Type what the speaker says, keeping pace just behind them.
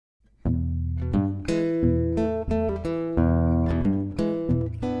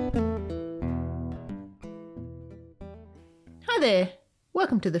there.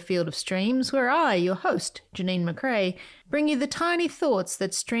 Welcome to the Field of Streams, where I, your host, Janine McRae, bring you the tiny thoughts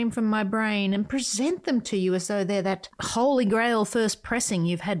that stream from my brain and present them to you as though they're that holy grail first pressing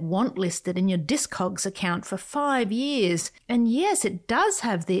you've had want listed in your Discogs account for 5 years. And yes, it does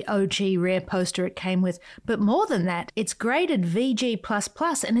have the OG rare poster it came with, but more than that, it's graded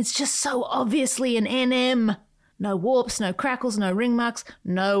VG++, and it's just so obviously an NM. No warps, no crackles, no ring marks,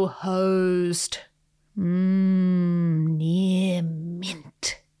 no hosed. Near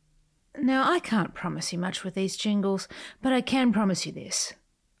mint. Now, I can't promise you much with these jingles, but I can promise you this.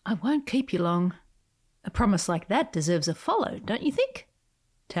 I won't keep you long. A promise like that deserves a follow, don't you think?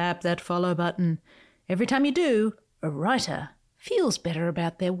 Tap that follow button. Every time you do, a writer feels better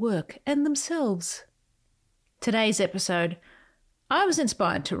about their work and themselves. Today's episode, I was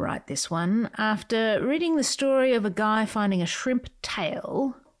inspired to write this one after reading the story of a guy finding a shrimp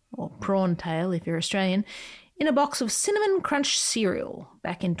tail, or prawn tail if you're Australian, in a box of Cinnamon Crunch cereal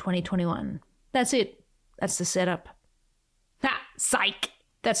back in 2021. That's it. That's the setup. Ha! Psych!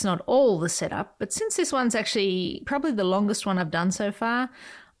 That's not all the setup, but since this one's actually probably the longest one I've done so far,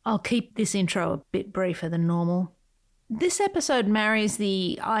 I'll keep this intro a bit briefer than normal. This episode marries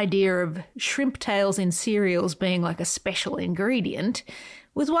the idea of shrimp tails in cereals being like a special ingredient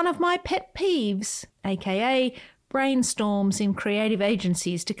with one of my pet peeves, aka brainstorms in creative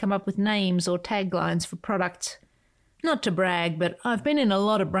agencies to come up with names or taglines for products. Not to brag, but I've been in a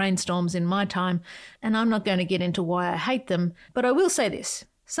lot of brainstorms in my time, and I'm not going to get into why I hate them, but I will say this.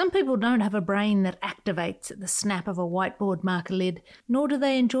 Some people don't have a brain that activates at the snap of a whiteboard marker lid, nor do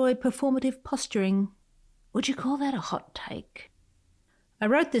they enjoy performative posturing. Would you call that a hot take? I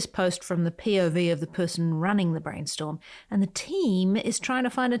wrote this post from the POV of the person running the brainstorm, and the team is trying to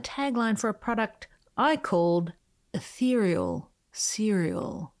find a tagline for a product I called ethereal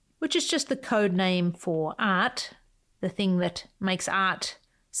cereal, which is just the code name for art, the thing that makes art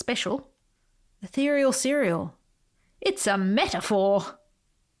special. Ethereal cereal. It's a metaphor.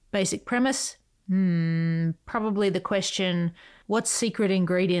 Basic premise? Probably the question, what secret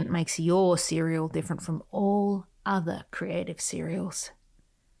ingredient makes your cereal different from all other creative cereals?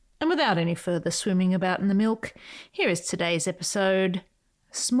 And without any further swimming about in the milk, here is today's episode,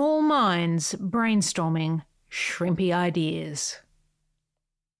 Small Minds Brainstorming Shrimpy Ideas.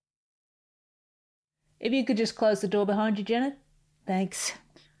 If you could just close the door behind you, Janet. Thanks.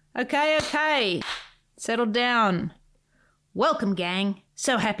 Okay. Settle down. Welcome, gang.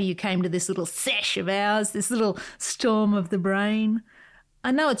 So happy you came to this little sesh of ours, this little storm of the brain.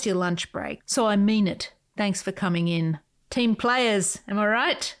 I know it's your lunch break, so I mean it. Thanks for coming in. Team players, am I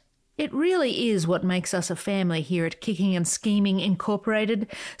right? It really is what makes us a family here at Kicking and Scheming Incorporated,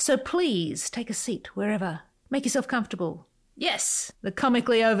 so please take a seat wherever. Make yourself comfortable. Yes, the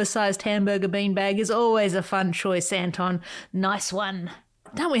comically oversized hamburger beanbag is always a fun choice, Anton. Nice one.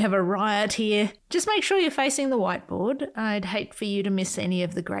 Don't we have a riot here? Just make sure you're facing the whiteboard. I'd hate for you to miss any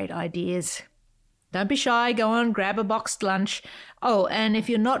of the great ideas. Don't be shy. Go on, grab a boxed lunch. Oh, and if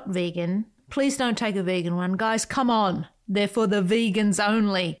you're not vegan, please don't take a vegan one. Guys, come on. They're for the vegans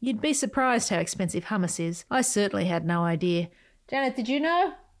only. You'd be surprised how expensive hummus is. I certainly had no idea. Janet, did you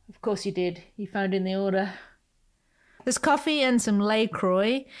know? Of course you did. You phoned in the order. There's coffee and some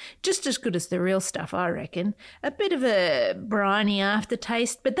LaCroix, just as good as the real stuff, I reckon. A bit of a briny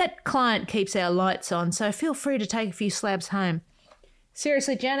aftertaste, but that client keeps our lights on, so feel free to take a few slabs home.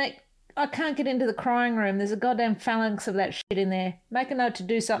 Seriously, Janet, I can't get into the crying room. There's a goddamn phalanx of that shit in there. Make a note to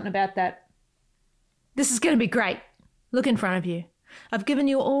do something about that. This is going to be great. Look in front of you. I've given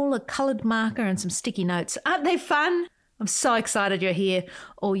you all a coloured marker and some sticky notes. Aren't they fun? I'm so excited you're here,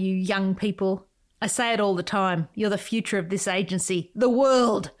 all you young people. I say it all the time. You're the future of this agency. The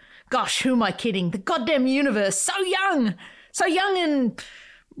world. Gosh, who am I kidding? The goddamn universe. So young and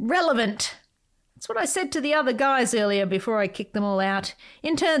relevant. That's what I said to the other guys earlier before I kicked them all out.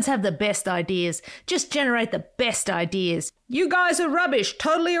 Interns have the best ideas. Just generate the best ideas. You guys are rubbish,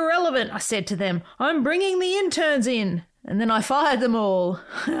 totally irrelevant, I said to them. I'm bringing the interns in. And then I fired them all.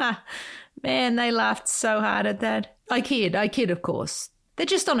 Man, they laughed so hard at that. I kid, of course. They're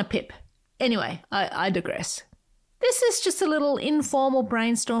just on a pip. Anyway, I digress. This is just a little informal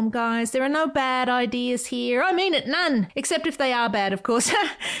brainstorm, guys. There are no bad ideas here. I mean it, none. Except if they are bad, of course.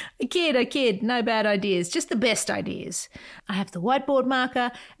 I kid. No bad ideas. Just the best ideas. I have the whiteboard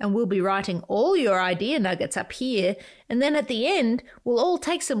marker, and we'll be writing all your idea nuggets up here. And then at the end, we'll all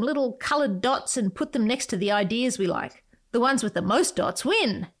take some little coloured dots and put them next to the ideas we like. The ones with the most dots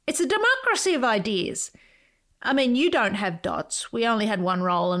win. It's a democracy of ideas. I mean, you don't have dots. We only had one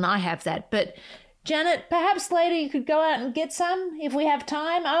roll and I have that. But Janet, perhaps later you could go out and get some if we have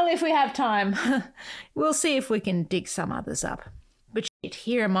time. Only if we have time. We'll see if we can dig some others up. But shit,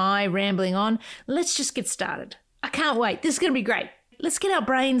 here am I rambling on. Let's just get started. I can't wait. This is going to be great. Let's get our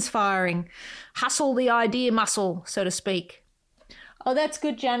brains firing. Hustle the idea muscle, so to speak. Oh, that's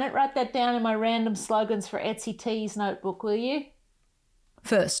good, Janet. Write that down in my random slogans for Etsy Tees notebook, will you?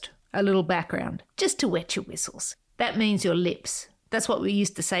 First, a little background, just to wet your whistles. That means your lips. That's what we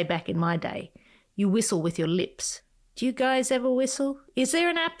used to say back in my day. You whistle with your lips. Do you guys ever whistle? Is there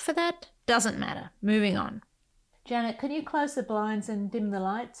an app for that? Doesn't matter. Moving on. Janet, can you close the blinds and dim the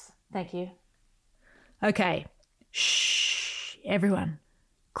lights? Thank you. Okay. Shh, everyone.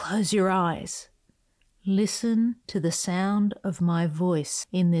 Close your eyes. Listen to the sound of my voice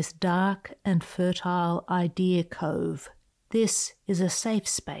in this dark and fertile idea cove. This is a safe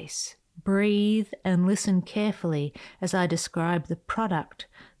space. Breathe and listen carefully as I describe the product,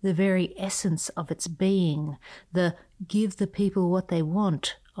 the very essence of its being, the give the people what they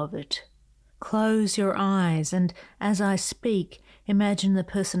want of it. Close your eyes and, as I speak, imagine the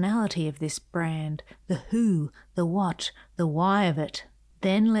personality of this brand, the who, the what, the why of it.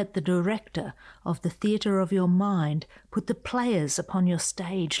 Then let the director of the theatre of your mind put the players upon your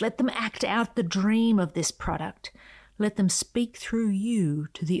stage. Let them act out the dream of this product. Let them speak through you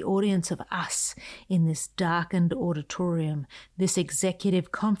to the audience of us in this darkened auditorium, this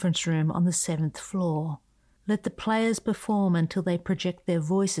executive conference room on the 7th floor. Let the players perform until they project their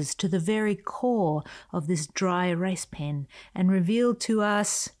voices to the very core of this dry erase pen and reveal to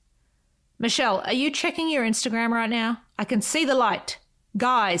us... Michelle, are you checking your Instagram right now? I can see the light.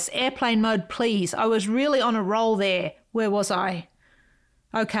 Guys, airplane mode, please. I was really on a roll there. Where was I?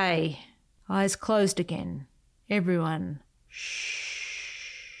 Okay. Eyes closed again. Everyone,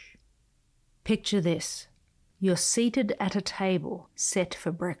 shh. Picture this. You're seated at a table set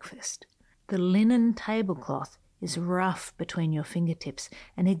for breakfast. The linen tablecloth is rough between your fingertips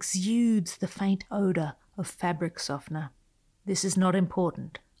and exudes the faint odour of fabric softener. This is not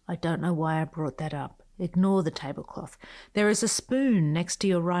important. I don't know why I brought that up. Ignore the tablecloth. There is a spoon next to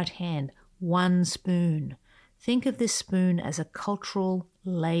your right hand. One spoon. Think of this spoon as a cultural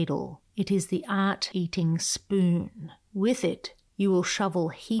ladle. It is the art-eating spoon. With it, you will shovel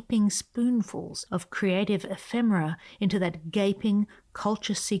heaping spoonfuls of creative ephemera into that gaping,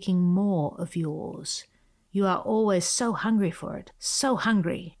 culture-seeking maw of yours. You are always so hungry for it, so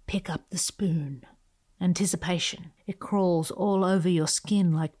hungry. Pick up the spoon. Anticipation. It crawls all over your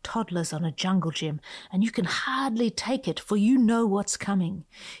skin like toddlers on a jungle gym, and you can hardly take it, for you know what's coming.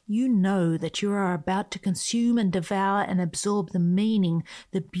 You know that you are about to consume and devour and absorb the meaning,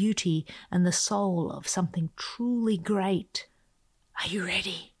 the beauty, and the soul of something truly great. Are you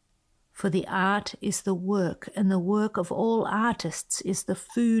ready? For the art is the work, and the work of all artists is the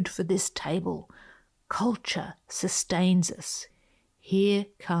food for this table. Culture sustains us. Here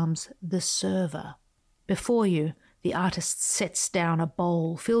comes the server. Before you, the artist sets down a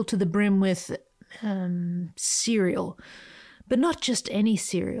bowl filled to the brim with cereal. But not just any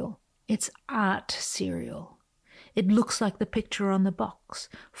cereal. It's art cereal. It looks like the picture on the box,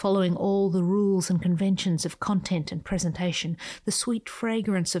 following all the rules and conventions of content and presentation. The sweet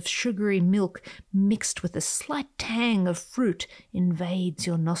fragrance of sugary milk mixed with a slight tang of fruit invades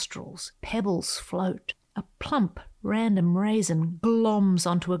your nostrils. Pebbles float. A plump, random raisin gloms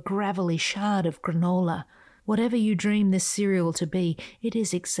onto a gravelly shard of granola. Whatever you dream this cereal to be, it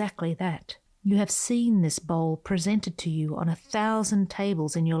is exactly that. You have seen this bowl presented to you on 1,000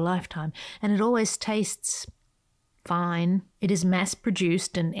 tables in your lifetime, and it always tastes fine. It is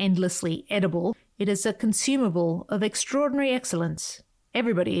mass-produced and endlessly edible. It is a consumable of extraordinary excellence.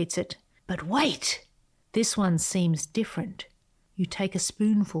 Everybody eats it. But wait! This one seems different. You take a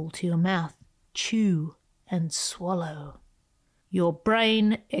spoonful to your mouth, chew, and swallow. Your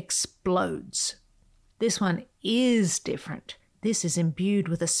brain explodes. This one is different. This is imbued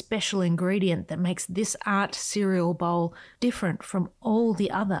with a special ingredient that makes this art cereal bowl different from all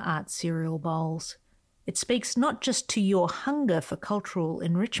the other art cereal bowls. It speaks not just to your hunger for cultural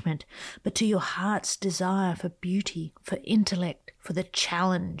enrichment, but to your heart's desire for beauty, for intellect, for the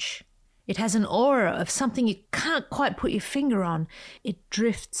challenge. It has an aura of something you can't quite put your finger on. It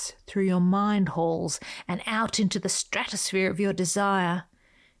drifts through your mind halls and out into the stratosphere of your desire.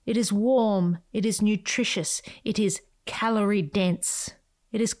 It is warm, it is nutritious, it is calorie-dense.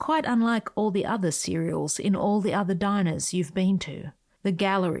 It is quite unlike all the other cereals in all the other diners you've been to. The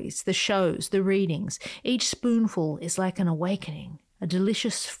galleries, the shows, the readings. Each spoonful is like an awakening, a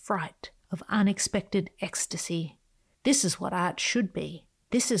delicious fright of unexpected ecstasy. This is what art should be.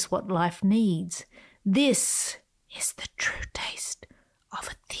 This is what life needs. This is the true taste of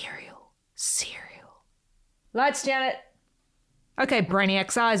ethereal cereal. Lights, Janet. Okay,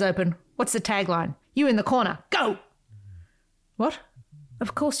 Brainiac's eyes open. What's the tagline? You in the corner. Go! What?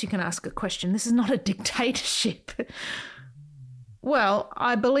 Of course you can ask a question. This is not a dictatorship. Well,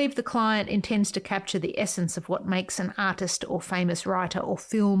 I believe the client intends to capture the essence of what makes an artist or famous writer or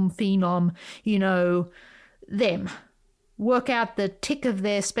film phenom, you know, them. Work out the tick of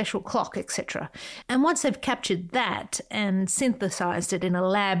their special clock, etc. And once they've captured that and synthesized it in a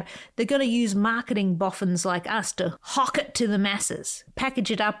lab, they're going to use marketing boffins like us to hawk it to the masses.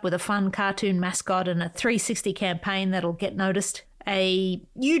 Package it up with a fun cartoon mascot and a 360 campaign that'll get noticed. A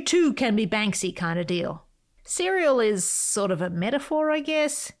you too can be Banksy kind of deal. Cereal is sort of a metaphor, I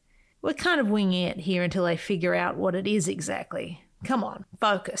guess. We're kind of winging it here until they figure out what it is exactly. Come on,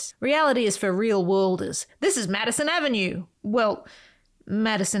 focus. Reality is for real worlders. This is Madison Avenue. Well,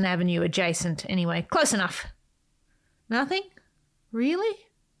 Madison Avenue adjacent anyway. Close enough. Nothing? Really?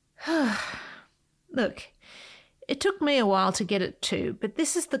 Look, it took me a while to get it too, but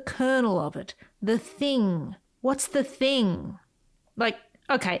this is the kernel of it. The thing. What's the thing? Like,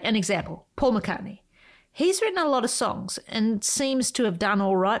 okay, an example. Paul McCartney. He's written a lot of songs and seems to have done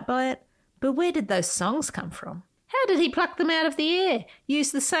all right by it, but where did those songs come from? How did he pluck them out of the air,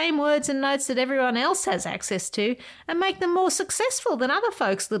 use the same words and notes that everyone else has access to, and make them more successful than other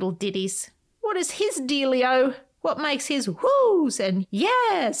folks' little ditties? What is his dealio? What makes his whoos and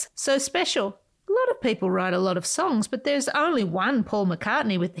yes so special? A lot of people write a lot of songs, but there's only one Paul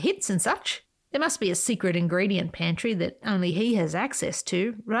McCartney with the hits and such. There must be a secret ingredient pantry that only he has access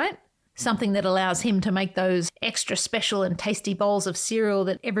to, right? Something that allows him to make those extra special and tasty bowls of cereal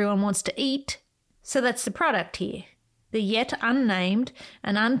that everyone wants to eat. So that's the product here. The yet unnamed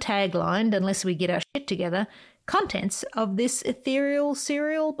and untaglined, unless we get our shit together, contents of this ethereal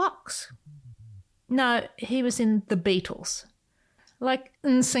cereal box. No, he was in the Beatles. Like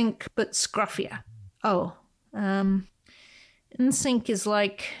NSYNC, but scruffier. Oh, NSYNC is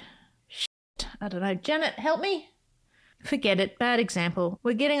like... shit, I don't know. Janet, help me? Forget it, bad example.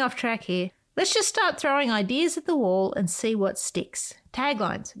 We're getting off track here. Let's just start throwing ideas at the wall and see what sticks.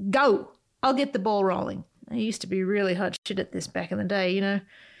 Taglines, go! I'll get the ball rolling. I used to be really hot shit at this back in the day, you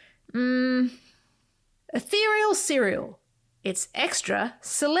know. Ethereal cereal. It's extra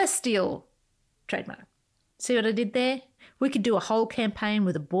celestial. Trademark. See what I did there? We could do a whole campaign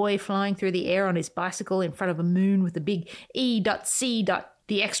with a boy flying through the air on his bicycle in front of a moon with a big E.C.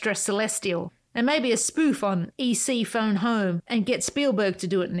 the extra celestial. And maybe a spoof on EC Phone Home and get Spielberg to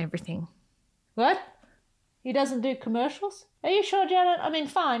do it and everything. What? He doesn't do commercials? Are you sure, Janet? I mean,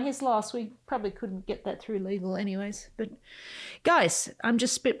 fine, his loss. We probably couldn't get that through legal anyways. But guys, I'm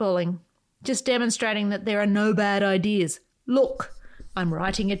just spitballing. Just demonstrating that there are no bad ideas. Look, I'm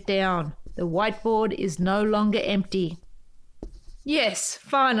writing it down. The whiteboard is no longer empty. Yes,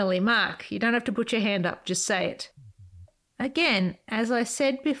 finally, Mark. You don't have to put your hand up. Just say it. Again, as I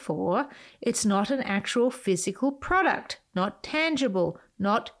said before, it's not an actual physical product, not tangible,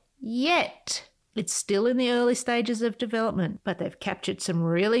 not yet. It's still in the early stages of development, but they've captured some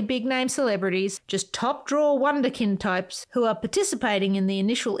really big-name celebrities, just top-drawer wonderkin types, who are participating in the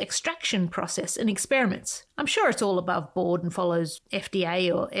initial extraction process and experiments. I'm sure it's all above board and follows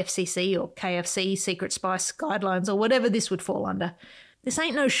FDA or FCC or KFC secret spice guidelines or whatever this would fall under. This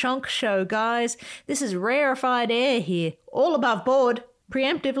ain't no shonk show, guys. This is rarefied air here, all above board,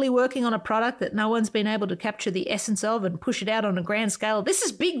 preemptively working on a product that no one's been able to capture the essence of and push it out on a grand scale. This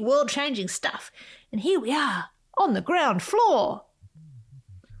is big world-changing stuff. And here we are, on the ground floor.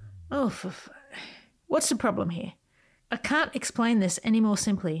 Oh, what's the problem here? I can't explain this any more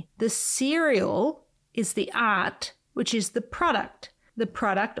simply. The cereal is the art, which is the product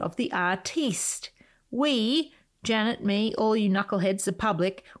of the artiste. We... Janet, me, all you knuckleheads, the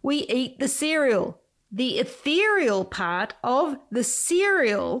public, we eat the cereal. The ethereal part of the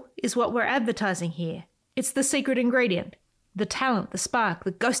cereal is what we're advertising here. It's the secret ingredient, the talent, the spark, the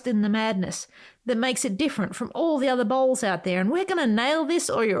ghost in the madness that makes it different from all the other bowls out there. And we're going to nail this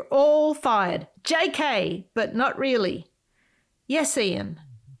or you're all fired. JK, but not really. Yes, Ian.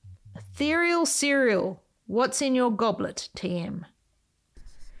 Ethereal cereal. What's in your goblet, TM?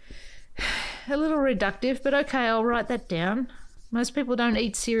 A little reductive, but okay, I'll write that down. Most people don't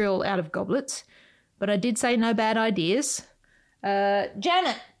eat cereal out of goblets, but I did say no bad ideas.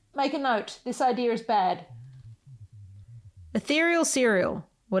 Janet, make a note. This idea is bad. Ethereal cereal.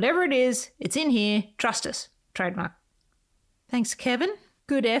 Whatever it is, it's in here. Trust us. Trademark. Thanks, Kevin.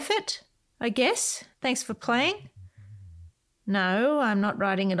 Good effort, I guess. Thanks for playing. No, I'm not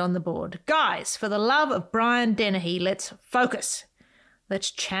writing it on the board. Guys, for the love of Brian Dennehy, let's focus. Let's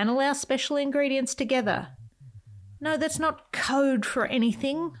channel our special ingredients together. No, that's not code for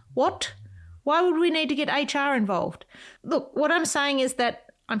anything. What? Why would we need to get HR involved? Look, what I'm saying is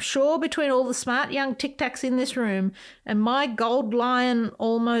that I'm sure between all the smart young tic-tacs in this room and my Gold Lion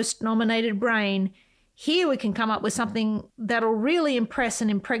almost nominated brain, here we can come up with something that'll really impress and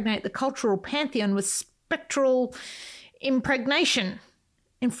impregnate the cultural pantheon with spectral impregnation.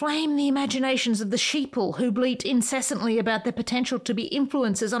 Inflame the imaginations of the sheeple who bleat incessantly about their potential to be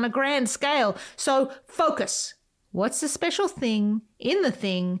influencers on a grand scale. So focus. What's the special thing in the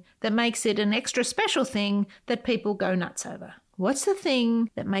thing that makes it an extra special thing that people go nuts over? What's the thing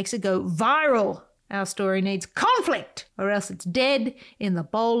that makes it go viral? Our story needs conflict, or else it's dead in the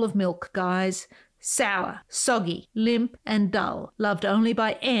bowl of milk, guys. Sour, soggy, limp and dull, loved only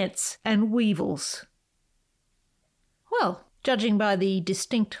by ants and weevils. Well, judging by the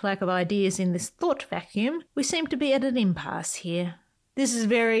distinct lack of ideas in this thought vacuum, we seem to be at an impasse here. This is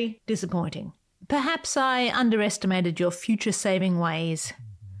very disappointing. Perhaps I underestimated your future-saving ways.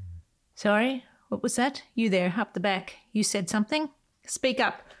 Sorry, what was that? You there, up the back. You said something? Speak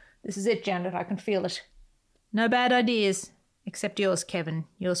up. This is it, Janet. I can feel it. No bad ideas, except yours, Kevin.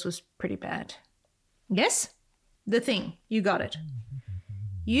 Yours was pretty bad. Yes? The thing. You got it.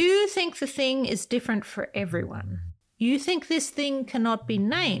 You think the thing is different for everyone. You think this thing cannot be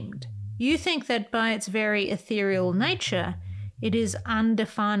named. You think that by its very ethereal nature, it is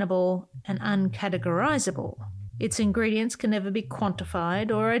undefinable and uncategorizable. Its ingredients can never be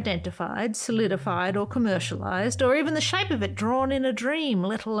quantified or identified, solidified or commercialized, or even the shape of it drawn in a dream,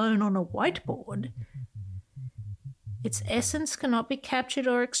 let alone on a whiteboard. Its essence cannot be captured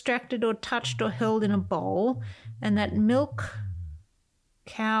or extracted or touched or held in a bowl, and that milk,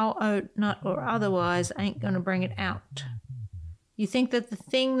 cow, oat, nut, or otherwise ain't going to bring it out. You think that the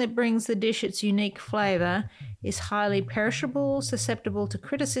thing that brings the dish its unique flavour is highly perishable, susceptible to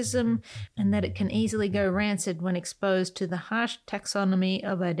criticism, and that it can easily go rancid when exposed to the harsh taxonomy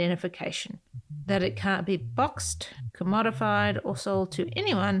of identification. That it can't be boxed, commodified, or sold to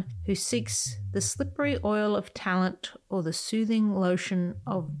anyone who seeks the slippery oil of talent or the soothing lotion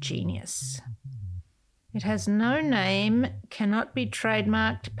of genius. It has no name, cannot be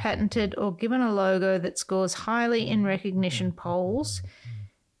trademarked, patented, or given a logo that scores highly in recognition polls.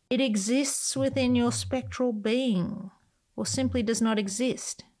 It exists within your spectral being, or simply does not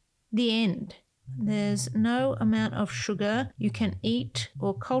exist. The end. There's no amount of sugar you can eat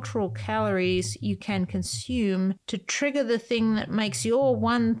or cultural calories you can consume to trigger the thing that makes your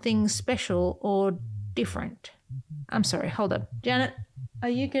one thing special or different. I'm sorry, hold up. Janet, are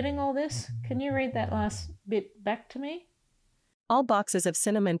you getting all this? Can you read that last bit back to me? All boxes of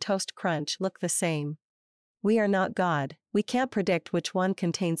Cinnamon Toast Crunch look the same. We are not God. We can't predict which one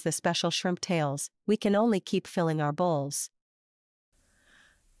contains the special shrimp tails. We can only keep filling our bowls.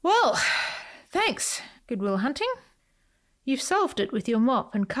 Well, thanks, Goodwill Hunting. You've solved it with your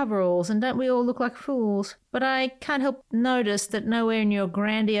mop and coveralls, and don't we all look like fools? But I can't help notice that nowhere in your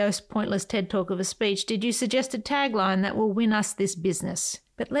grandiose, pointless TED Talk of a speech did you suggest a tagline that will win us this business.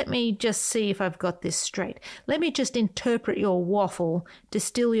 But let me just see if I've got this straight. Let me just interpret your waffle,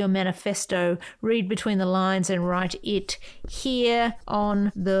 distill your manifesto, read between the lines and write it here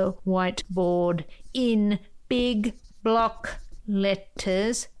on the whiteboard in big block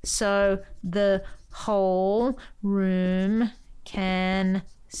letters so the whole room can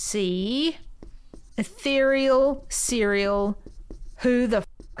see. Ethereal cereal, who the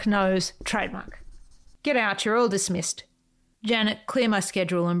f*** knows, trademark. Get out, you're all dismissed. Janet, clear my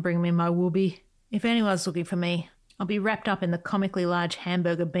schedule and bring me my whoopee. If anyone's looking for me, I'll be wrapped up in the comically large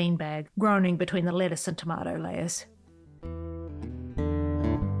hamburger beanbag, groaning between the lettuce and tomato layers.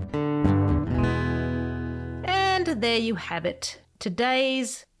 And there you have it.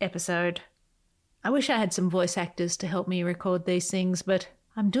 Today's episode. I wish I had some voice actors to help me record these things, but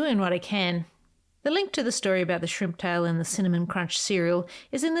I'm doing what I can. The link to the story about the shrimp tail and the cinnamon crunch cereal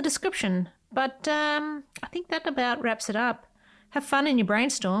is in the description, but I think that about wraps it up. Have fun in your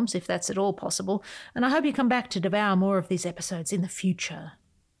brainstorms, if that's at all possible, and I hope you come back to devour more of these episodes in the future.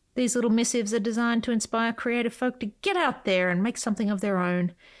 These little missives are designed to inspire creative folk to get out there and make something of their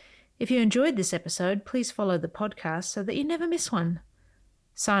own. If you enjoyed this episode, please follow the podcast so that you never miss one.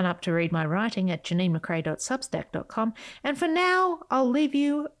 Sign up to read my writing at janeemccrae.substack.com, and for now, I'll leave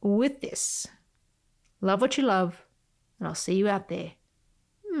you with this. Love what you love, and I'll see you out there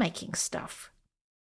making stuff.